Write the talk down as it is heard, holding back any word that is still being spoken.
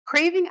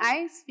Craving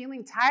ice,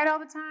 feeling tired all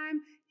the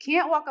time,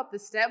 can't walk up the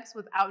steps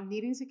without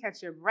needing to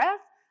catch your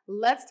breath?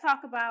 Let's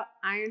talk about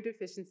iron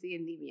deficiency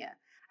anemia.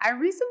 I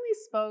recently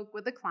spoke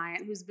with a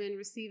client who's been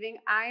receiving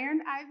iron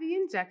IV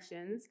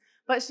injections,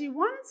 but she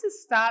wanted to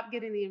stop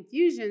getting the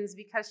infusions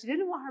because she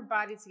didn't want her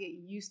body to get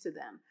used to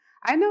them.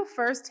 I know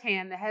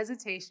firsthand the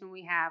hesitation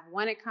we have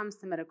when it comes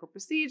to medical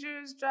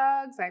procedures,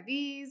 drugs,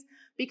 IVs.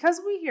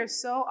 Because we hear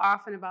so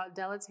often about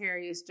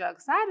deleterious drug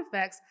side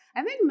effects,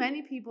 I think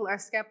many people are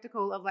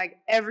skeptical of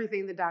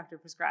everything the doctor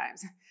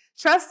prescribes.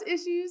 Trust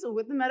issues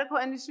with the medical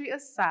industry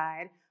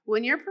aside,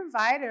 when your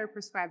provider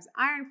prescribes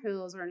iron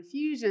pills or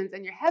infusions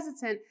and you're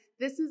hesitant,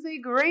 this is a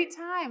great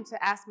time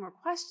to ask more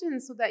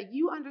questions so that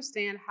you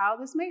understand how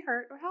this may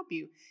hurt or help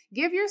you.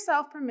 Give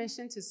yourself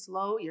permission to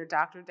slow your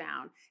doctor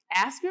down.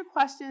 Ask your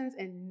questions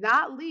and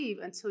not leave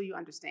until you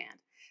understand.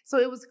 So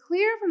it was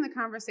clear from the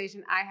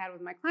conversation I had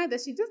with my client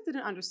that she just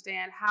didn't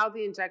understand how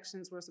the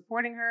injections were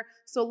supporting her.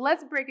 So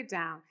let's break it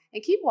down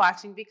and keep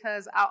watching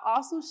because I'll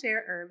also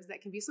share herbs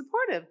that can be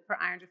supportive for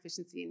iron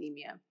deficiency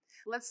anemia.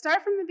 Let's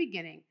start from the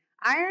beginning.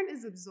 Iron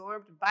is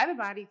absorbed by the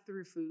body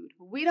through food.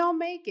 We don't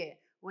make it.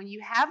 When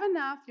you have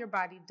enough, your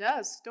body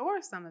does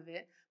store some of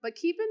it, but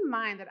keep in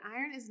mind that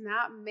iron is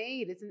not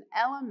made. It's an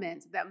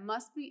element that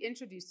must be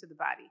introduced to the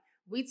body.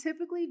 We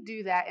typically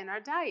do that in our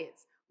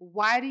diets.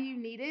 Why do you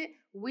need it?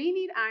 We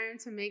need iron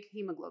to make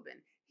hemoglobin.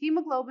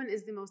 Hemoglobin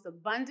is the most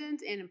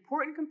abundant and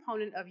important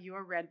component of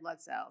your red blood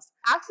cells.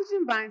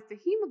 Oxygen binds to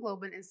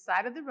hemoglobin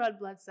inside of the red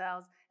blood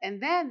cells,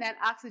 and then that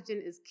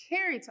oxygen is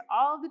carried to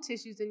all the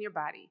tissues in your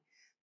body.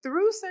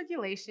 Through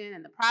circulation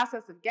and the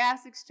process of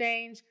gas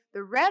exchange,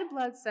 the red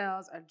blood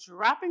cells are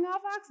dropping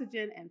off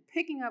oxygen and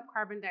picking up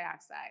carbon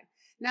dioxide.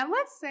 Now,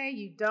 let's say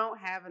you don't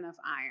have enough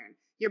iron.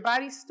 Your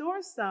body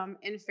stores some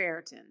in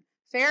ferritin.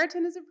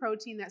 Ferritin is a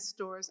protein that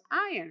stores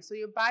iron, so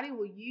your body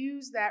will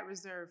use that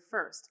reserve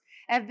first.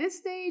 At this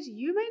stage,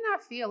 you may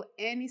not feel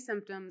any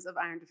symptoms of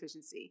iron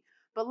deficiency.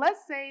 But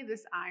let's say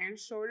this iron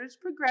shortage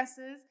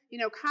progresses.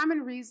 Common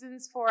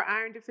reasons for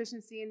iron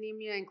deficiency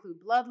anemia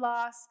include blood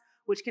loss,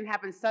 which can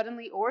happen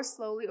suddenly or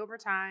slowly over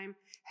time.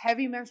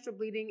 Heavy menstrual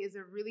bleeding is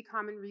a really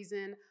common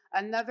reason.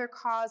 Another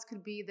cause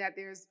could be that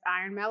there's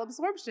iron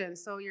malabsorption.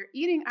 So you're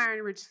eating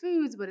iron-rich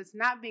foods, but it's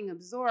not being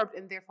absorbed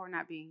and therefore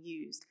not being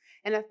used.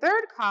 And a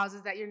third cause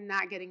is that you're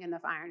not getting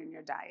enough iron in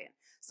your diet.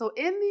 So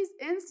in these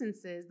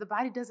instances, the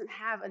body doesn't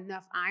have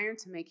enough iron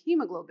to make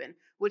hemoglobin,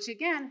 which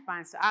again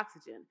binds to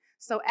oxygen.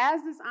 So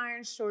as this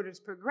iron shortage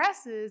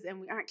progresses and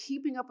we aren't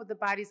keeping up with the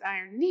body's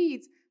iron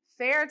needs,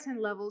 ferritin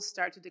levels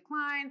start to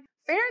decline.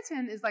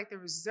 Ferritin is like the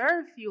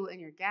reserve fuel in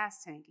your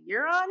gas tank.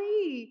 You're on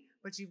E,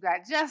 but you've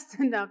got just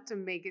enough to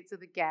make it to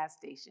the gas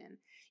station.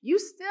 You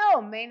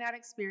still may not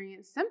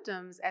experience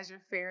symptoms as your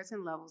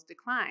ferritin levels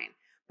decline,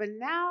 but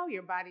now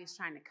your body is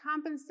trying to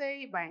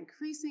compensate by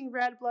increasing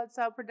red blood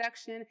cell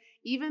production.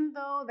 Even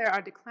though there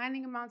are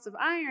declining amounts of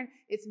iron,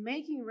 it's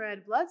making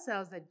red blood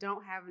cells that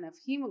don't have enough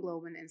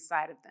hemoglobin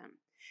inside of them.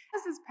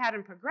 As this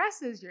pattern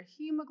progresses, your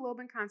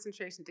hemoglobin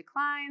concentration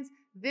declines.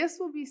 This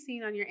will be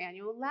seen on your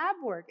annual lab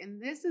work,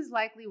 and this is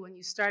likely when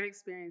you start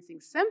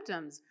experiencing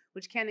symptoms,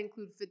 which can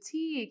include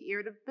fatigue,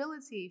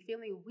 irritability,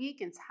 feeling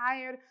weak and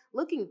tired,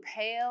 looking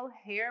pale,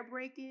 hair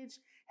breakage,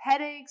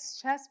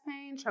 headaches, chest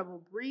pain,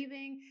 trouble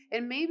breathing,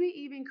 and maybe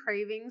even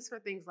cravings for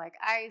things like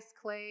ice,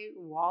 clay,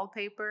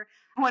 wallpaper.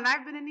 When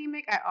I've been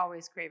anemic, I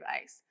always crave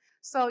ice.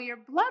 So your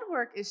blood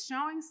work is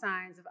showing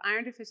signs of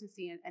iron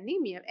deficiency and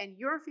anemia, and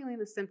you're feeling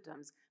the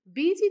symptoms.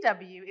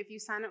 BTW, if you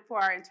sign up for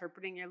our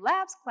Interpreting Your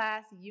Labs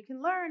class, you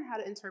can learn how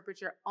to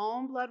interpret your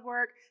own blood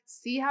work,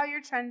 see how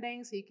you're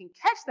trending so you can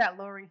catch that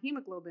lowering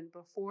hemoglobin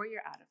before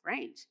you're out of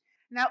range.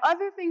 Now,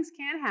 other things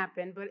can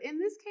happen, but in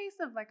this case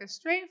of a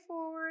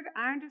straightforward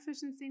iron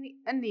deficiency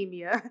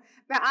anemia,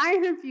 the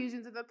iron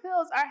infusions of the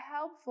pills are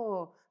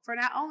helpful for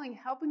not only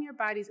helping your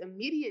body's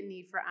immediate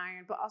need for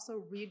iron, but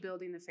also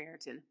rebuilding the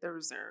ferritin, the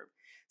reserve.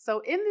 So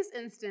in this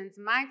instance,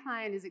 my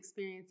client is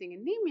experiencing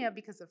anemia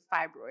because of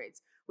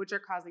fibroids, which are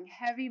causing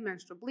heavy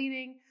menstrual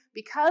bleeding.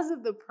 Because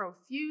of the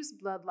profuse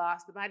blood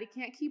loss, the body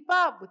can't keep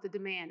up with the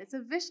demand. It's a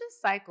vicious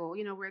cycle,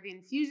 where the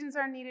infusions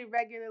are needed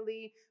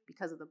regularly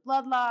because of the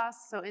blood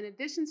loss. So in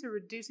addition to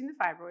reducing the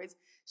fibroids,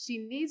 she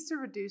needs to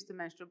reduce the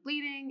menstrual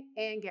bleeding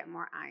and get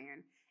more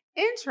iron.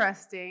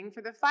 Interesting,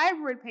 for the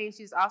fibroid pain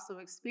she's also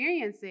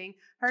experiencing,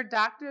 her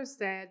doctor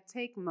said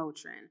take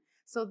Motrin.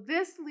 So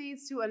this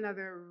leads to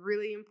another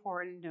really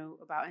important note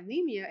about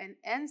anemia and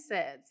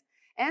NSAIDs.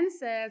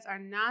 NSAIDs are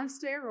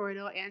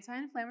non-steroidal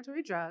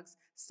anti-inflammatory drugs.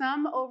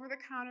 Some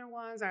over-the-counter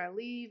ones are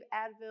Aleve,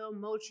 Advil,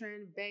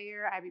 Motrin,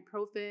 Bayer,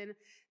 ibuprofen.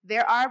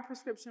 There are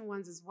prescription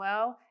ones as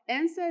well.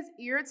 NSAIDs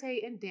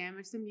irritate and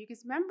damage the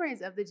mucous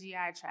membranes of the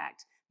GI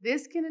tract.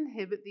 This can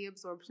inhibit the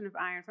absorption of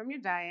iron from your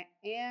diet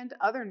and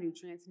other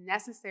nutrients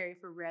necessary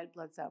for red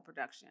blood cell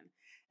production.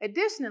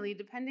 Additionally,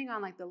 depending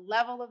on the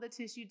level of the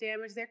tissue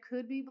damage, there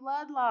could be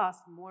blood loss,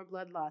 more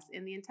blood loss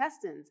in the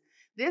intestines.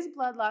 This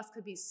blood loss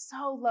could be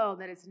so low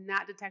that it's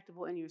not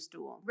detectable in your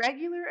stool.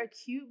 Regular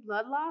acute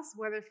blood loss,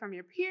 whether from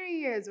your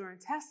periods or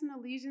intestinal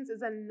lesions,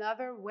 is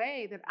another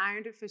way that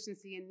iron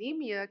deficiency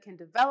anemia can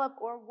develop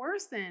or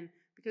worsen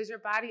because your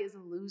body is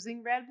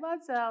losing red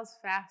blood cells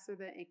faster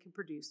than it can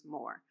produce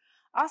more.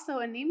 Also,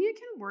 anemia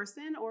can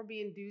worsen or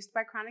be induced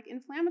by chronic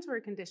inflammatory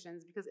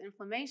conditions because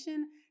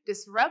inflammation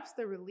disrupts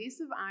the release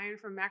of iron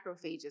from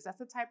macrophages.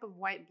 That's a type of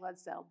white blood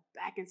cell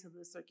back into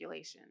the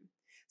circulation.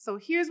 So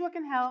here's what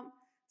can help.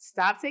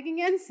 Stop taking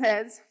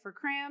NSAIDs for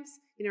cramps.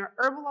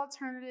 Herbal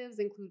alternatives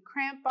include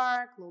cramp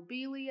bark,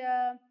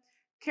 lobelia.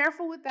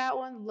 Careful with that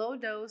one, low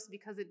dose,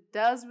 because it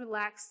does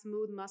relax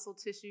smooth muscle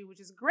tissue,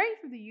 which is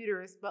great for the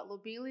uterus, but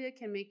lobelia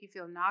can make you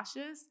feel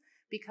nauseous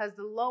because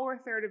the lower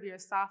third of your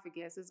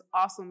esophagus is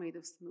also made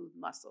of smooth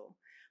muscle.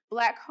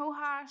 Black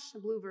cohosh,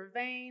 blue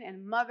vervain,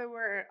 and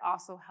motherwort are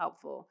also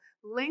helpful.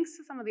 Links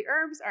to some of the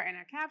herbs are in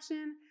our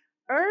caption.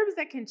 Herbs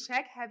that can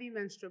check heavy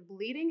menstrual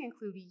bleeding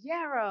include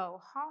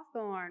yarrow,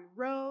 hawthorn,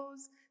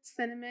 rose,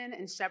 cinnamon,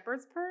 and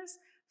shepherd's purse.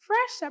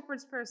 Fresh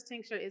shepherd's purse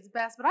tincture is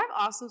best, but I've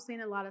also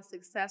seen a lot of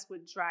success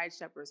with dried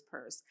shepherd's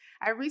purse.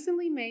 I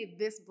recently made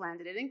this blend,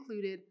 and it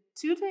included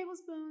 2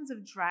 tablespoons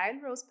of dried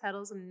rose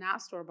petals,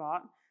 not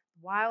store-bought,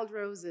 wild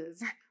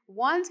roses,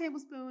 1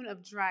 tablespoon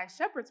of dry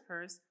shepherd's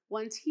purse,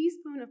 1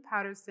 teaspoon of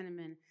powdered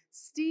cinnamon,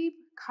 steep,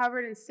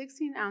 covered in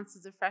 16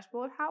 ounces of fresh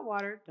boiled hot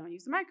water, don't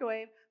use the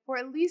microwave, for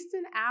at least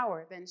an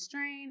hour, then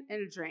strain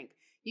and drink.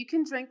 You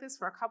can drink this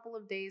for a couple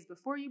of days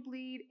before you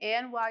bleed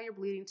and while you're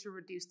bleeding to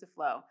reduce the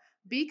flow.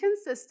 Be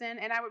consistent,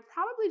 and I would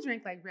probably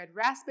drink red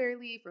raspberry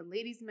leaf or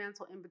lady's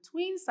mantle in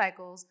between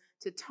cycles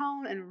to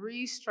tone and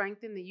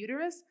re-strengthen the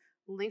uterus.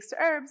 Links to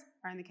herbs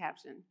are in the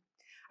caption.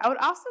 I would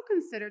also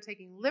consider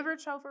taking liver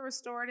trophy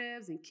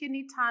restoratives and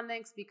kidney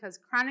tonics because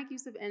chronic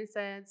use of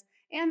NSAIDs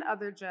and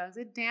other drugs,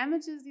 it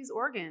damages these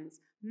organs.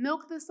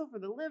 Milk thistle for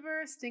the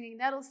liver, stinging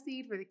nettle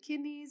seed for the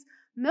kidneys.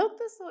 Milk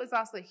thistle is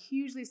also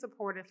hugely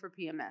supportive for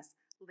PMS.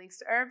 Links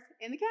to herbs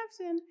in the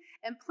caption.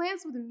 And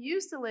plants with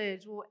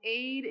mucilage will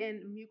aid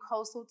in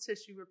mucosal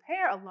tissue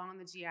repair along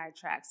the GI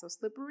tract. So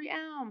slippery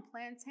elm,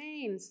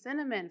 plantain,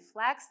 cinnamon,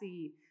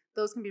 flaxseed,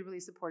 those can be really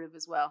supportive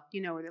as well.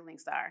 You know where the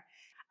links are.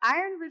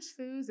 Iron-rich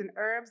foods and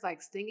herbs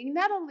like stinging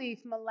nettle leaf,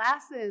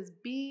 molasses,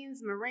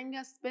 beans,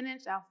 moringa,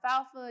 spinach,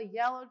 alfalfa,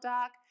 yellow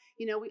dock.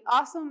 We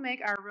also make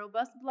our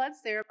robust blood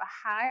syrup,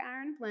 a high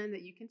iron blend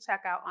that you can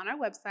check out on our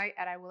website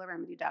at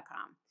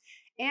iwillaremedy.com.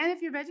 And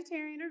if you're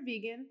vegetarian or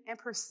vegan and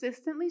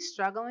persistently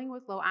struggling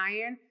with low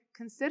iron,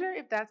 consider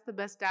if that's the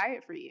best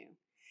diet for you.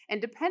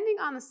 And depending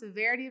on the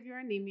severity of your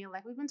anemia,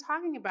 like we've been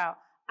talking about,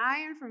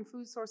 iron from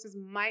food sources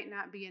might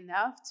not be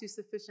enough to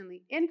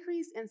sufficiently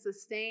increase and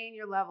sustain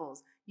your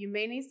levels. You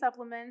may need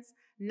supplements.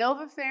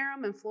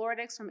 Novaferrum and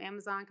Floradix from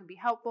Amazon can be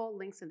helpful.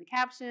 Links in the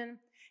caption.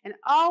 And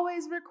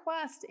always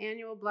request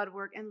annual blood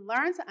work and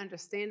learn to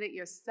understand it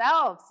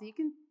yourself so you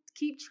can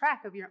keep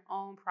track of your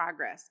own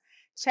progress.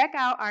 Check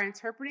out our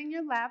Interpreting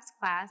Your Labs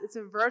class. It's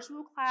a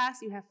virtual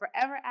class. You have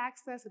forever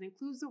access. It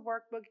includes a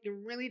workbook. You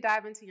can really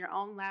dive into your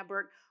own lab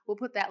work. We'll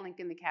put that link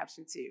in the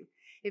caption too.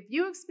 If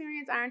you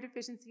experience iron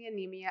deficiency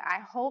anemia, I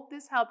hope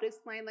this helped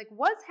explain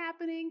what's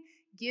happening,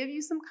 give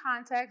you some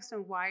context on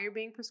why you're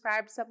being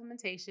prescribed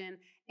supplementation,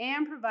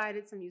 and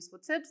provided some useful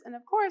tips, and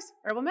of course,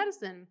 herbal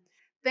medicine.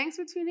 Thanks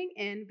for tuning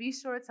in. Be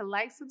sure to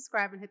like,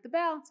 subscribe, and hit the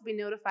bell to be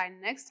notified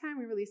next time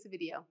we release a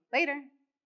video. Later.